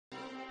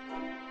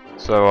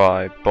So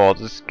I bought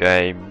this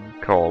game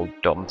called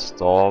Don't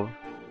Starve.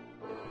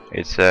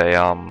 It's a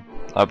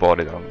I bought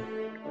it on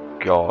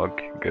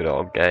GOG, Good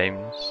Old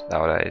Games,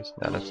 nowadays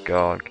known as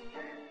GOG.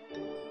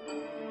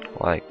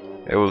 Like,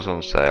 it was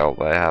on sale.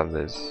 They have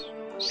this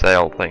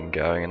sale thing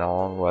going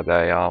on where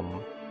they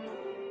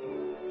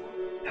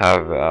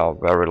have a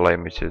very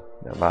limited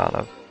amount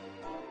of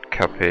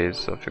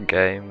copies of a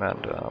game,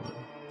 and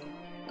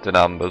the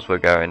numbers were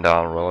going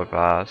down really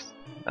fast,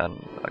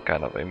 and I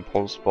kind of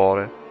impulse bought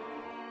it.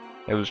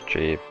 It was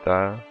cheap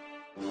though.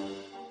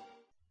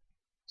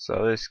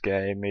 So this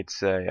game,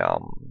 it's a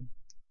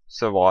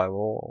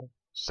survival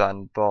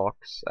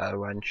sandbox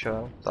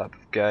adventure type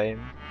of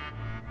game.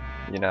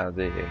 You know,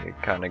 the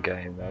kind of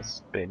game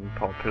that's been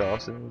popular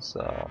since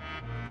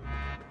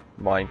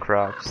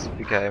Minecraft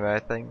became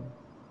a thing,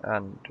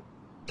 and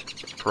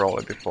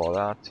probably before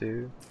that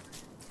too.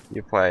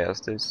 You play as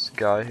this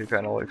guy who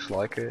kind of looks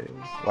like a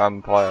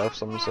vampire of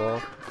some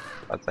sort.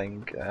 I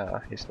think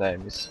his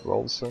name is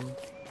Wilson.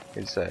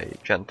 He's a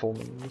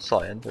gentleman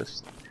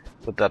scientist,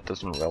 but that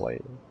doesn't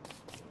really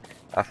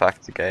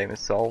affect the game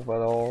itself at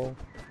all.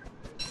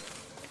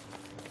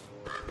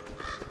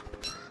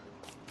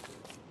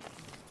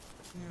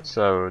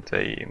 So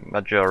the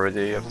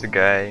majority of the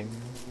game,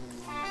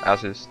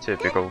 as is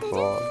typical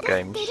for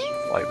games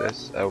like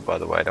this. Oh, by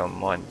the way, don't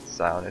mind the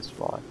sound, it's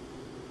fine.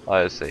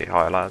 I see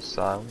highlight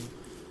sound.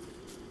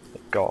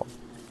 It got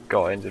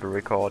into the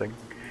recording.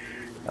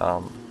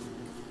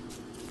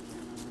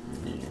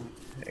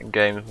 In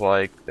games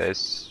like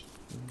this,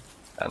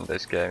 and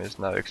this game is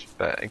no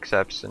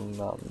exception,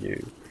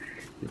 you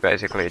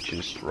basically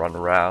just run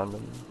around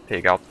and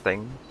pick up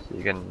things.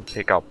 You can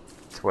pick up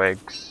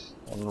twigs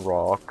and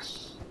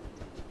rocks,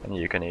 and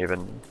you can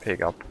even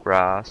pick up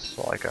grass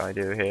like I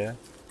do here.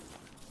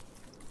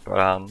 But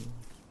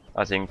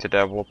I think the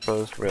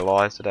developers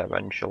realized that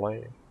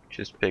eventually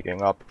just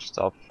picking up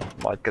stuff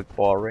might get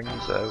boring,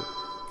 so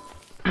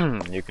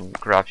you can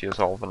craft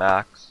yourself an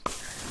axe,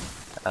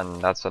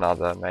 and that's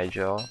another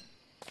major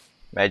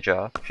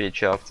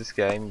feature of this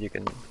game. You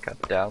can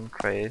cut down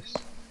trees.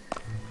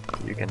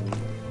 You can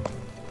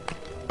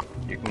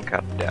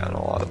cut down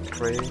a lot of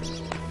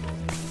trees.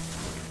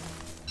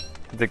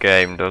 The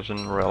game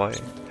doesn't really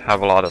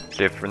have a lot of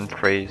different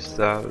trees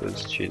though.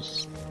 It's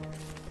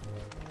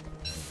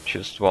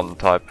just one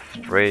type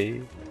of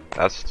tree.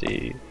 That's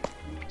the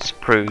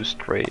spruce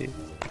tree.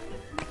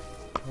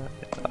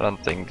 I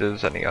don't think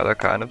there's any other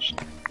kind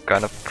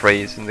of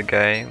trees in the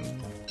game.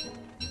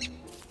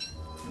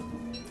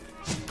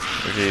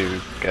 If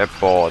you get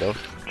bored of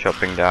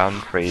chopping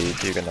down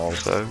trees, you can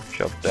also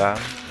chop down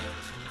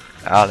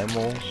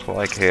animals.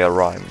 Like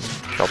here I'm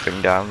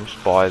chopping down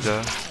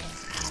spider,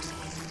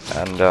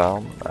 and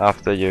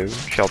after you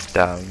chop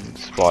down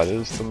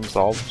spiders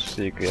themselves,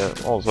 you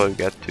also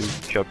get to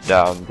chop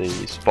down the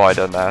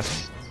spider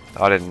nest.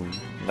 I didn't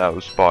know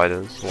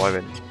spiders live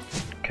in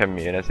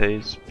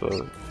communities, but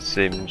it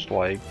seems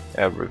like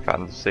every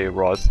fantasy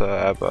writer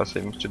ever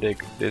seems to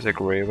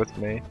disagree with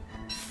me.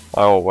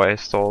 I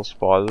always thought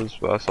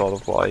spiders were sort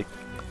of like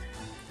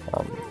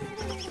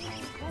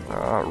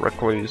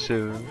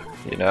reclusive,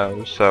 you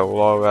know,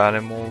 solo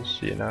animals,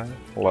 you know,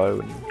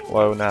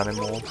 lone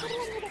animals.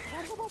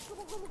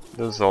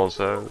 There's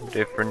also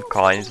different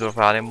kinds of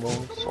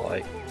animals,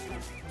 like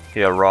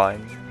here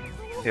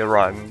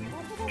I'm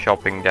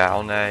chopping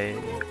down a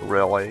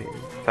really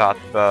fat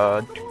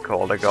bird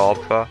called a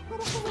gopher.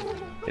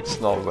 It's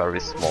not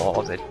very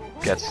small, it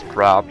gets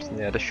trapped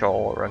near the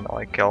shore and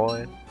I kill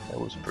it. It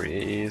was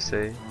pretty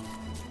easy.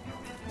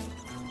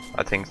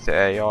 I think the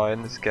AI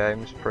in this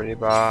game is pretty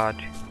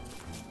bad.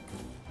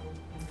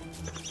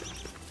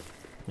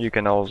 You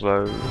can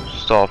also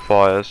start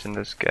fires in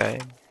this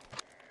game.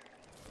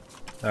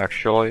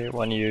 Actually,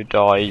 when you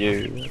die,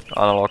 you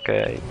unlock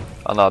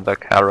another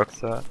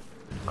character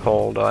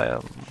called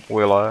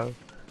Willow.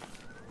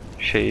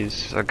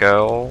 She's a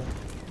girl,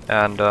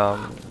 and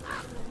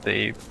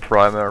the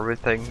primary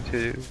thing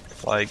to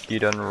like, you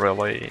don't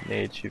really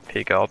need to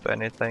pick up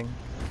anything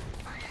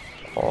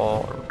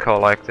or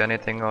collect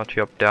anything or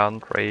chop down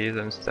trees.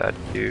 Instead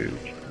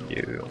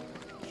you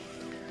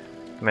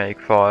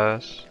make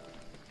fires.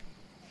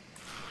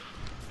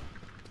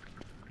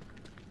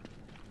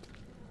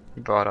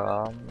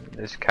 But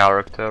this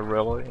character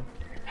really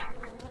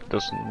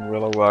doesn't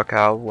really work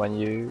out when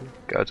you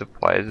go to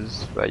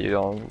places where you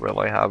don't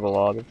really have a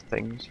lot of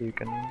things you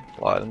can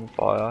light on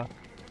fire.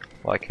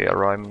 Like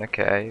here I'm in a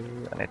cave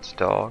and it's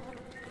dark.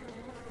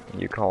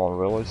 You can't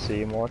really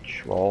see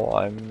much. Well,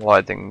 I'm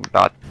lighting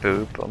bat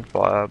poop on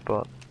fire,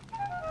 but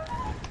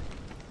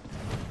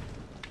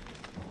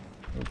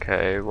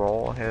okay,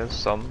 well, here's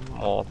some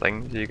more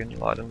things you can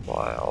light on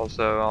fire.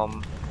 Also,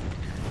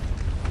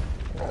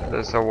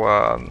 there's a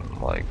worm,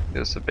 like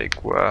there's a big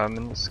worm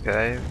in this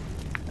cave,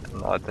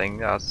 and I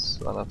think that's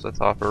one of the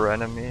tougher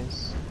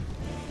enemies.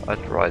 I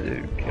try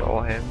to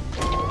kill him,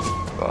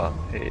 but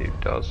he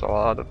does a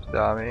lot of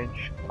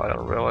damage. I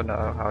don't really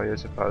know how you're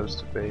supposed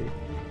to be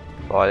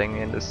fighting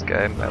in this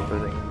game.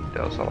 Everything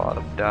does a lot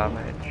of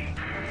damage.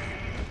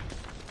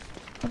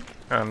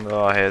 And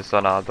here's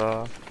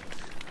another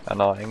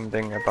annoying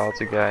thing about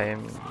the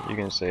game. You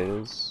can see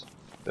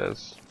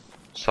this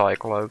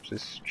Cyclops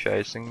is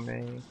chasing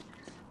me,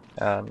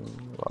 and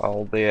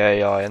well, the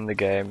AI in the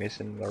game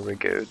isn't very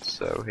good,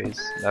 so he's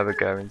never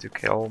going to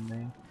kill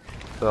me.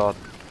 But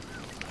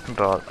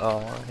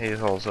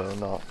he's also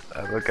not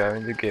ever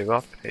going to give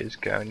up. He's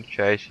going to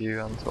chase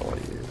you until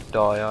you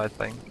die, I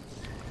think.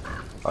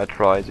 I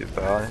try to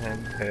burn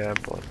him here,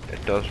 but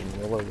it doesn't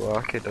really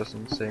work. He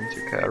doesn't seem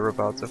to care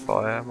about the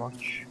fire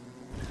much.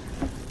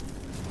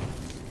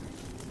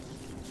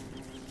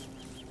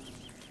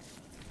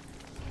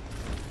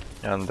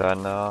 And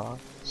then,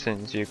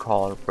 since you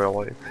can't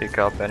really pick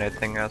up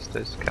anything as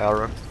this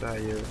character,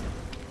 you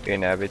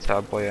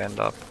inevitably end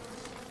up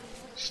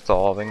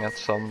starving at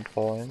some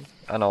point.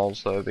 And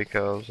also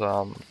because,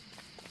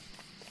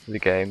 the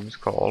game is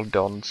called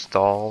Don't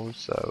Starve,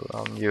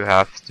 so you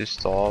have to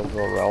starve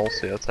or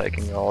else you're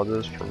taking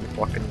orders from a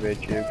fucking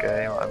video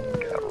game. I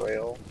mean,